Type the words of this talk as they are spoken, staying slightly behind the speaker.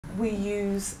we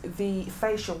use the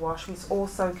facial wash, which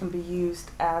also can be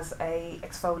used as a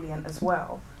exfoliant as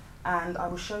well. And I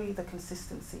will show you the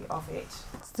consistency of it.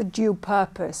 It's the dual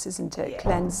purpose, isn't it? Yeah.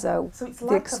 Cleanser, so it's the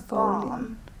like exfoliant. a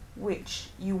balm which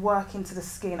you work into the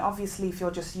skin. Obviously, if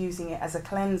you're just using it as a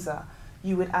cleanser,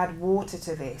 you would add water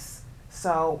to this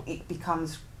so it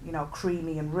becomes, you know,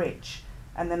 creamy and rich.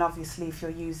 And then obviously if you're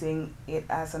using it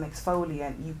as an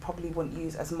exfoliant, you probably wouldn't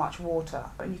use as much water.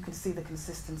 And you can see the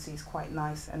consistency is quite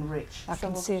nice and rich. I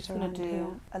can see it So we're around going to here.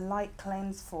 do a light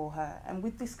cleanse for her. And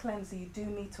with this cleanser, you do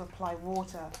need to apply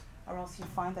water, or else you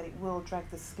find that it will drag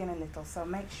the skin a little. So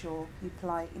make sure you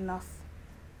apply enough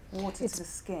water to the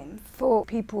skin. For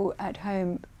people at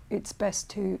home, it's best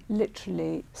to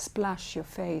literally splash your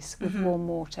face with warm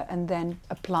water and then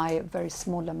apply a very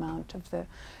small amount of the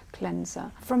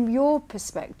cleanser. From your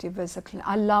perspective as a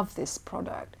I love this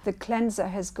product. The cleanser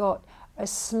has got a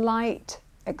slight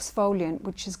exfoliant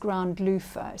which is ground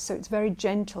loofah, so it's very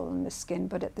gentle on the skin,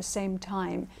 but at the same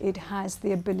time it has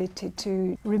the ability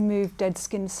to remove dead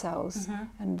skin cells,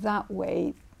 and that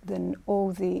way then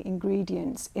all the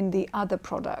ingredients in the other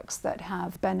products that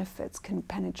have benefits can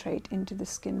penetrate into the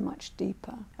skin much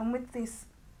deeper. And with this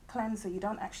cleanser, you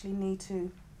don't actually need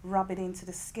to rub it into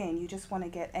the skin. You just want to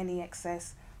get any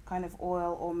excess kind of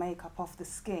oil or makeup off the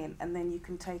skin, and then you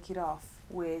can take it off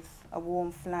with a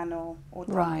warm flannel or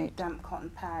damp cotton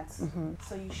pads.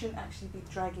 So you shouldn't actually be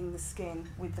dragging the skin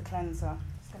with the cleanser. I'm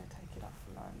just going to take it off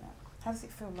for Lauren now. How does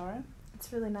it feel, Lauren?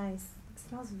 It's really nice. It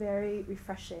smells very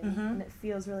refreshing and it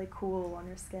feels really cool on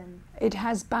your skin. It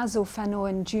has basil, fennel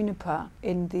and juniper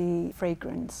in the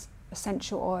fragrance,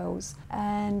 essential oils,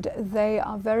 and they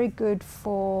are very good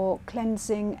for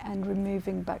cleansing and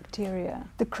removing bacteria.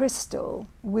 The crystal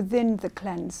within the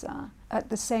cleanser at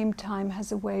the same time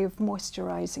has a way of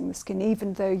moisturizing the skin.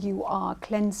 Even though you are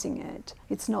cleansing it,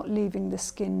 it's not leaving the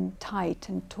skin tight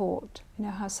and taut. You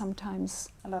know how sometimes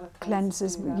A lot of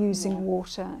cleansers do that, using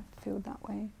water feel that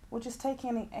way? We're just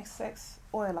taking any excess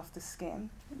oil off the skin.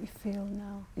 Let me feel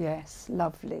now. Yes,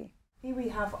 lovely. Here we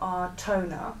have our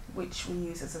toner, which we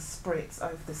use as a spritz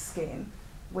over the skin,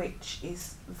 which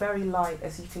is very light,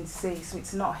 as you can see, so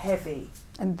it's not heavy.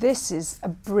 And this is a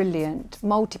brilliant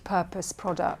multi-purpose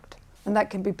product. And that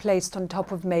can be placed on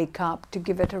top of makeup to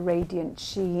give it a radiant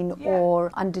sheen,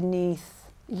 or underneath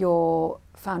your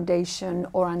foundation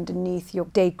or underneath your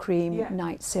day cream,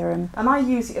 night serum. And I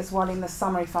use it as well in the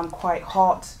summer if I'm quite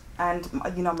hot and,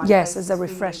 you know, my yes, face as a is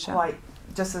refresher.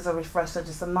 Just as a refresher,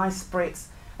 just a nice spritz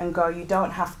and go. You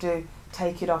don't have to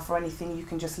take it off or anything. You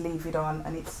can just leave it on,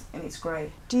 and it's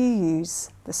great. Do you use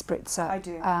the spritzer? I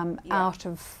do. Out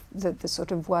of the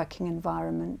sort of working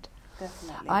environment?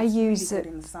 Definitely. I use really it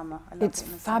good in the summer. I love it's it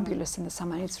in the fabulous summer. in the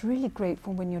summer. It's really great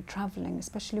for when you're travelling,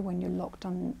 especially when you're locked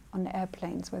on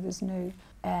airplanes where there's no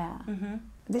air.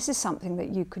 This is something that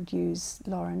you could use,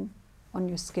 Lauren, on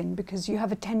your skin, because you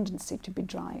have a tendency to be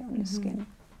dry on your skin.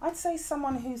 I'd say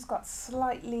someone who's got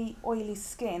slightly oily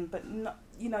skin, but not,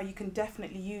 you know, you can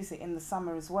definitely use it in the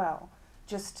summer as well,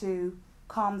 just to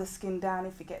calm the skin down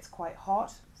if it gets quite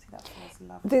hot. See, that feels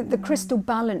lovely. The crystal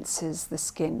balances the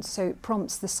skin, so it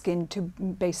prompts the skin to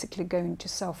basically go into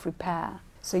self-repair.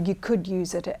 So you could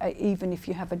use it even if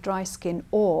you have a dry skin,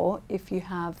 or if you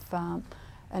have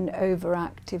an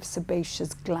overactive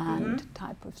sebaceous gland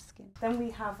type of skin. Then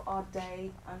we have our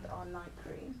day and our night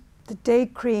cream. The day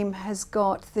cream has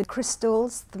got the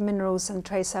crystals, the minerals and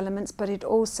trace elements, but it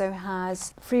also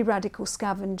has free radical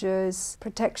scavengers,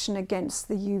 protection against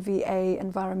the UVA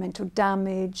environmental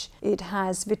damage. It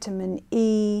has vitamin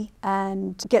E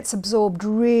and gets absorbed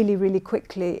really, really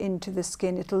quickly into the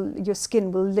skin. Your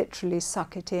skin will literally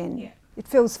suck it in. Yeah. It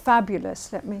feels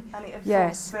fabulous. And it absorbs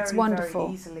yes, very, it's wonderful.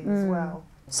 very easily as well.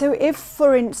 So if,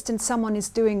 for instance, someone is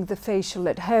doing the facial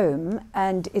at home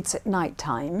and it's at night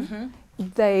time,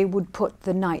 they would put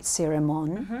the night serum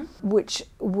on, which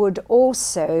would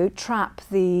also trap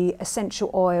the essential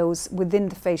oils within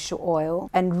the facial oil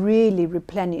and really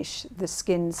replenish the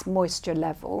skin's moisture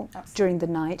level during the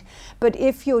night. But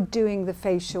if you're doing the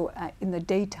facial in the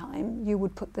daytime, you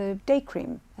would put the day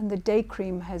cream. And the day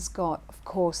cream has got, of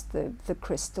course, the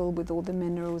crystal with all the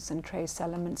minerals and trace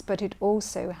elements, but it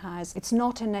also has, it's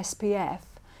not an SPF,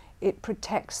 it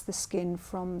protects the skin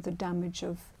from the damage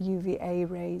of UVA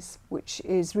rays, which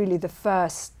is really the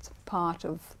first part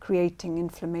of creating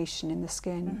inflammation in the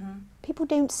skin. People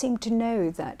don't seem to know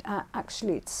that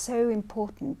actually it's so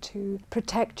important to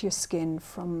protect your skin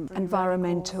from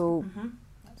environmental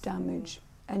damage.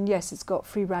 And yes, it's got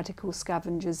free radical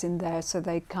scavengers in there, so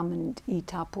they come and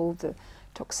eat up all the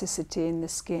toxicity in the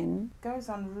skin. Goes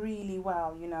on really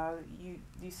well, you know.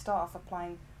 You start off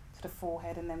applying the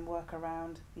forehead and then work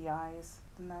around the eyes,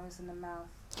 the nose and the mouth.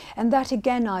 And that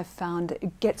again I've found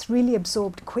it gets really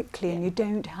absorbed quickly and you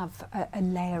don't have a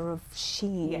layer of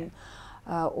sheen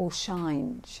or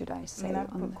shine, should I say. I mean, I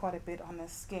put quite a bit on her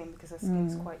skin because her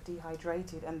skin's quite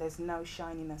dehydrated and there's no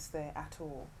shininess there at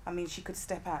all. I mean, she could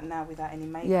step out now without any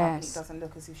makeup and it doesn't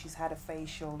look as if she's had a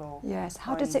facial or Yes.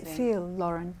 How does it feel,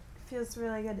 Lauren? Feels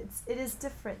really good. It is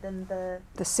different than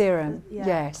the serum.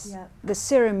 Yes. Yeah. The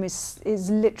serum is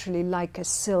literally like a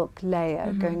silk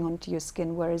layer going onto your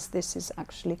skin, whereas this is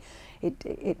actually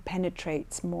it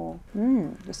penetrates more.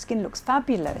 Your skin looks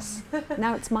fabulous.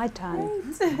 Now it's my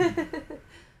turn.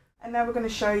 And now we're going to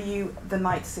show you the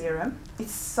night serum.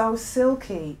 It's so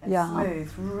silky and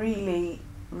smooth, really,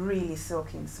 really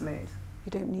silky and smooth. You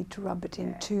don't need to rub it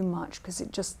in too much because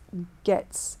it just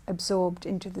gets absorbed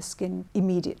into the skin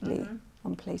immediately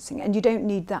on placing. And you don't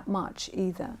need that much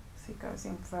either. So it goes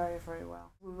in very, very well.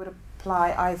 We would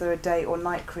apply either a day or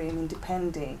night cream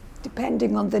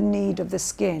depending on the need of the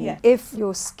skin. Yeah. If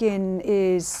your skin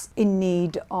is in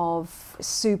need of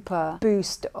super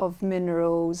boost of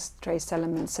minerals, trace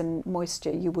elements and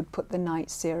moisture, you would put the night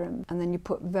serum and then you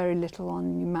put very little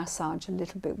on, you massage a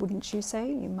little bit, wouldn't you say?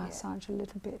 You massage a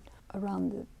little bit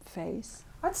around the face.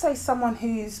 I'd say someone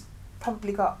who's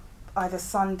probably got either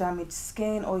sun damaged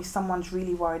skin or if someone's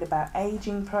really worried about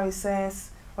aging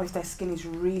process or if their skin is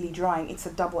really drying, it's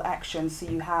a double action, so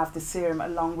you have the serum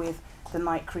along with the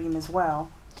night cream as well.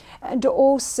 And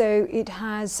also it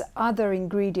has other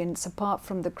ingredients apart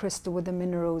from the crystal with the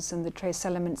minerals and the trace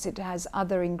elements. It has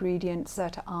other ingredients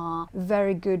that are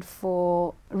very good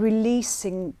for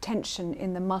releasing tension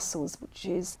in the muscles, which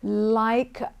is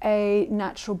like a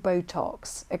natural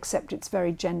Botox, except it's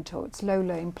very gentle. It's low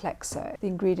in plexo. The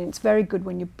ingredient's very good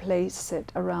when you place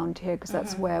it around here because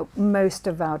that's where most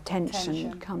of our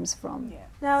tension comes from. Yeah.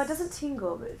 Now it doesn't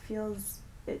tingle, but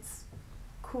it's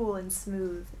cool and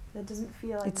smooth. It doesn't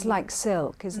feel like... It's like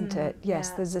silk, isn't it?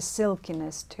 Yes, there's a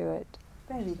silkiness to it.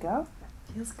 There you go.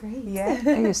 Feels great. Yeah.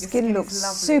 And your skin looks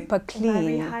super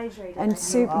clean. And rehydrated.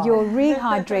 And you're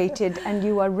rehydrated and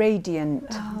you are radiant.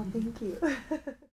 Oh, thank you.